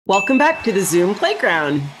Welcome back to the Zoom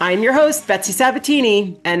Playground. I'm your host, Betsy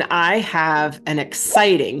Sabatini, and I have an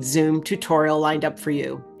exciting Zoom tutorial lined up for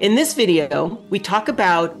you. In this video, we talk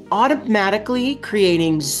about automatically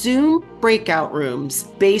creating Zoom breakout rooms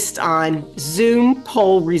based on Zoom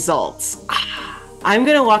poll results. I'm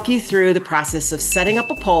going to walk you through the process of setting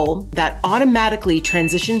up a poll that automatically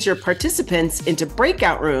transitions your participants into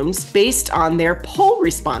breakout rooms based on their poll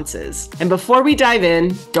responses. And before we dive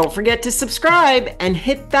in, don't forget to subscribe and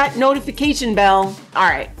hit that notification bell. All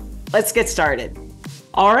right, let's get started.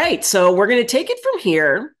 All right, so we're going to take it from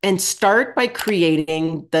here and start by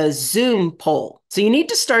creating the Zoom poll. So you need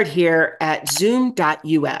to start here at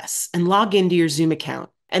zoom.us and log into your Zoom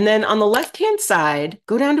account. And then on the left-hand side,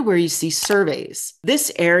 go down to where you see surveys.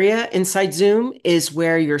 This area inside Zoom is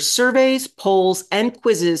where your surveys, polls, and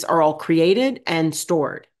quizzes are all created and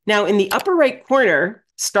stored. Now, in the upper right corner,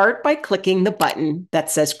 start by clicking the button that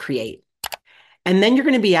says Create. And then you're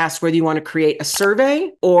going to be asked whether you want to create a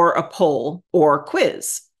survey or a poll or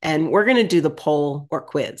quiz. And we're going to do the poll or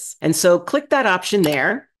quiz. And so click that option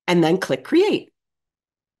there and then click Create.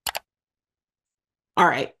 All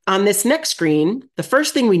right, on this next screen, the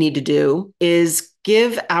first thing we need to do is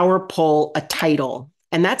give our poll a title.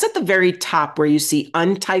 And that's at the very top where you see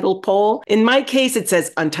Untitled Poll. In my case, it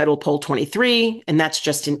says Untitled Poll 23, and that's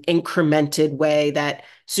just an incremented way that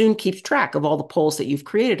Zoom keeps track of all the polls that you've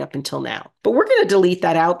created up until now. But we're going to delete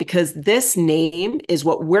that out because this name is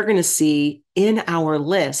what we're going to see in our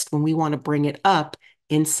list when we want to bring it up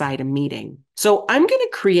inside a meeting. So I'm going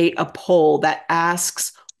to create a poll that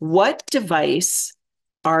asks, what device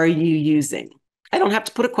are you using? I don't have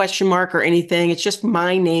to put a question mark or anything. It's just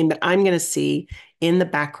my name that I'm going to see in the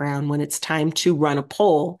background when it's time to run a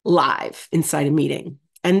poll live inside a meeting.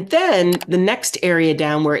 And then the next area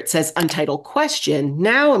down where it says Untitled Question,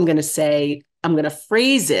 now I'm going to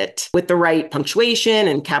phrase it with the right punctuation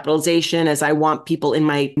and capitalization as I want people in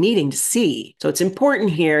my meeting to see. So it's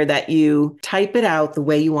important here that you type it out the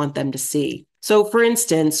way you want them to see. So for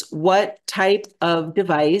instance, what type of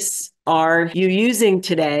device are you using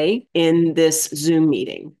today in this Zoom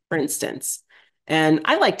meeting, for instance? And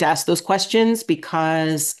I like to ask those questions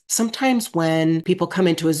because sometimes when people come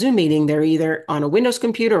into a Zoom meeting, they're either on a Windows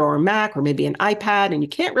computer or a Mac or maybe an iPad, and you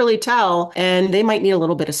can't really tell, and they might need a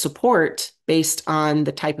little bit of support based on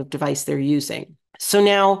the type of device they're using. So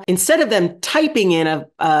now, instead of them typing in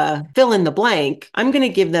a fill in the blank, I'm going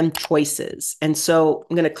to give them choices. And so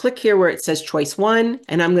I'm going to click here where it says choice 1,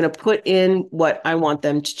 and I'm going to put in what I want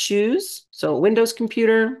them to choose. So a Windows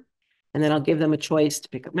computer, and then I'll give them a choice to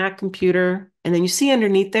pick a Mac computer. And then you see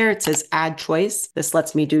underneath there, it says add choice. This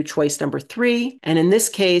lets me do choice number 3. And in this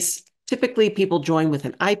case, typically people join with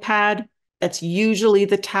an iPad. That's usually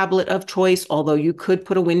the tablet of choice, although you could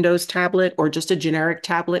put a Windows tablet or just a generic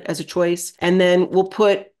tablet as a choice. And then we'll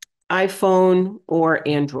put iPhone or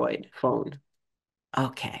Android phone.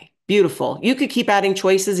 Okay, beautiful. You could keep adding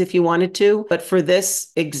choices if you wanted to, but for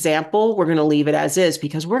this example, we're going to leave it as is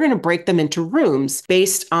because we're going to break them into rooms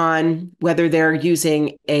based on whether they're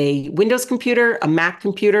using a Windows computer, a Mac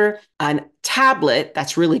computer, an tablet.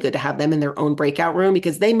 That's really good to have them in their own breakout room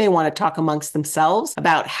because they may want to talk amongst themselves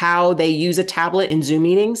about how they use a tablet in Zoom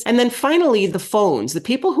meetings. And then finally, the phones, the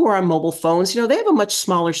people who are on mobile phones, they have a much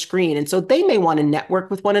smaller screen. And so they may want to network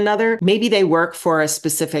with one another. Maybe they work for a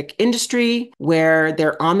specific industry where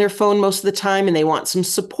they're on their phone most of the time and they want some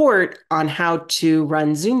support on how to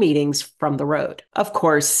run Zoom meetings from the road, of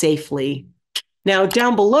course, safely. Now,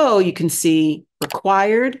 down below, you can see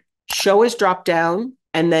required, show as drop down,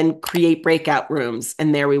 and then create breakout rooms.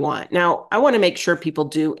 And there we want. Now, I want to make sure people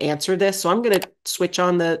do answer this. So I'm going to switch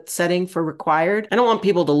on the setting for required. I don't want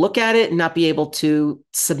people to look at it and not be able to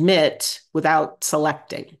submit without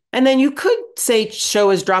selecting. And then you could say show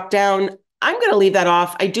as drop down. I'm going to leave that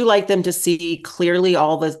off. I do like them to see clearly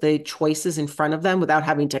all the choices in front of them without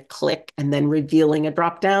having to click and then revealing a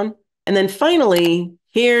drop down. And then finally,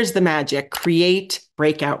 here's the magic, create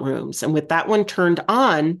breakout rooms. And with that one turned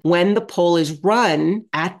on, when the poll is run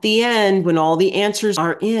at the end, when all the answers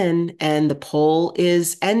are in and the poll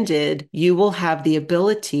is ended, you will have the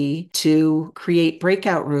ability to create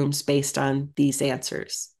breakout rooms based on these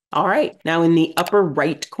answers. All right, now in the upper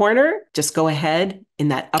right corner, just go ahead in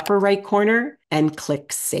that upper right corner and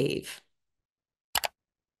click Save.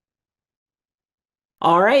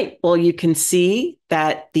 All right, well, you can see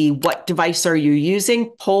that the what device are you using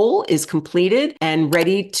poll is completed and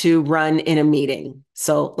ready to run in a meeting.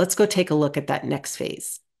 So let's go take a look at that next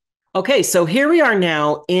phase. Okay, so here we are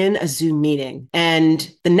now in a Zoom meeting,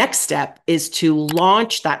 and the next step is to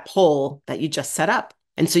launch that poll that you just set up.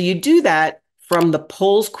 And so you do that from the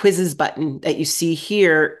polls quizzes button that you see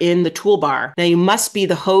here in the toolbar. Now you must be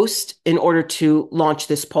the host in order to launch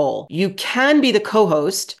this poll. You can be the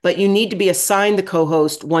co-host, but you need to be assigned the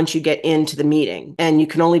co-host once you get into the meeting. And you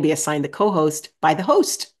can only be assigned the co-host by the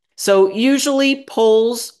host. So usually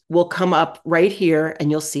polls will come up right here and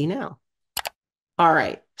you'll see now. All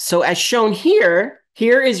right. So as shown here,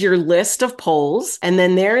 here is your list of polls. And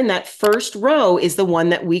then there in that first row is the one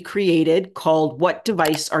that we created called What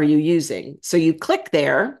Device Are You Using? So you click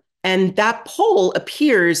there and that poll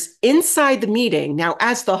appears inside the meeting. Now,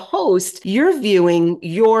 as the host, you're viewing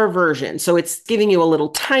your version. So it's giving you a little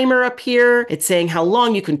timer up here. It's saying how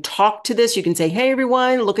long you can talk to this. You can say, hey,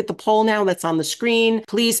 everyone, look at the poll now that's on the screen.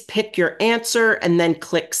 Please pick your answer and then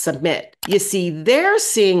click submit. You see, they're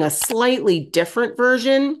seeing a slightly different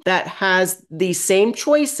version that has the same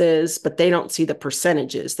choices, but they don't see the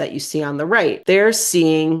percentages that you see on the right. They're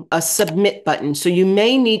seeing a submit button. So you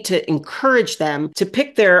may need to encourage them to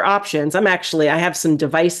pick their options. I have some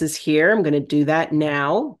devices here. I'm going to do that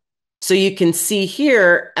now. So you can see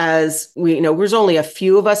here, as we there's only a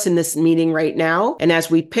few of us in this meeting right now. And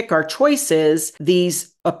as we pick our choices, these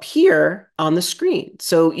appear on the screen.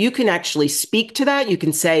 So you can actually speak to that. You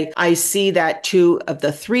can say, I see that 2 of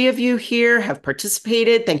the 3 of you here have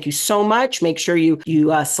participated. Thank you so much. Make sure you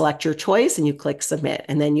select your choice and you click submit,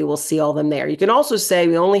 and then you will see all of them there. You can also say,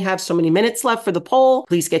 we only have so many minutes left for the poll.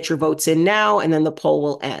 Please get your votes in now, and then the poll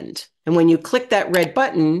will end. And when you click that red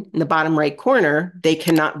button in the bottom right corner, they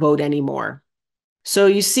cannot vote anymore. So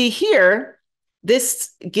you see here,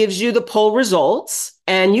 this gives you the poll results,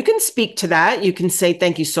 and you can speak to that. You can say,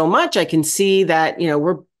 thank you so much. I can see that,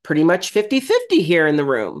 we're pretty much 50-50 here in the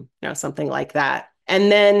room, something like that. And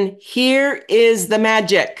then here is the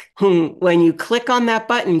magic. When you click on that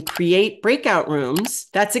button, create breakout rooms,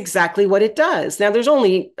 that's exactly what it does. Now, there's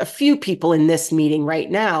only a few people in this meeting right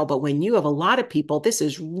now, but when you have a lot of people, this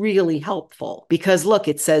is really helpful because look,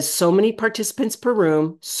 it says so many participants per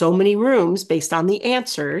room, so many rooms based on the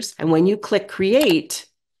answers. And when you click create,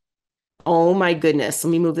 oh my goodness,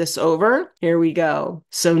 let me move this over. Here we go.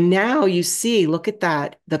 So now you see, look at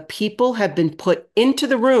that. The people have been put into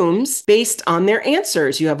the rooms based on their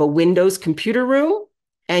answers. You have a Windows computer room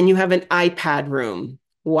and you have an iPad room.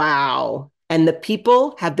 Wow. And the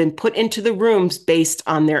people have been put into the rooms based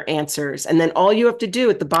on their answers. And then all you have to do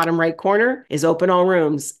at the bottom right corner is open all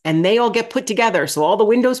rooms and they all get put together. So all the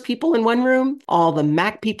Windows people in one room, all the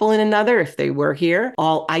Mac people in another, if they were here,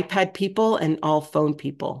 all iPad people and all phone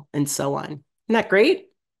people and so on. Isn't that great?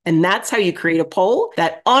 And that's how you create a poll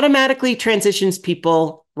that automatically transitions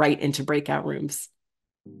people right into breakout rooms.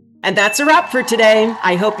 And that's a wrap for today.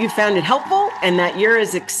 I hope you found it helpful and that you're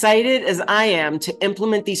as excited as I am to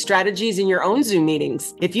implement these strategies in your own Zoom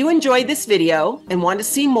meetings. If you enjoyed this video and want to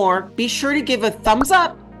see more, be sure to give a thumbs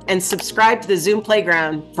up and subscribe to the Zoom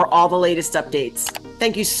Playground for all the latest updates.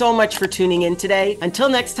 Thank you so much for tuning in today. Until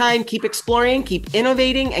next time, keep exploring, keep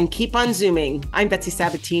innovating, and keep on Zooming. I'm Betsy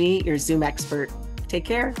Sabatini, your Zoom expert. Take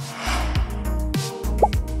care.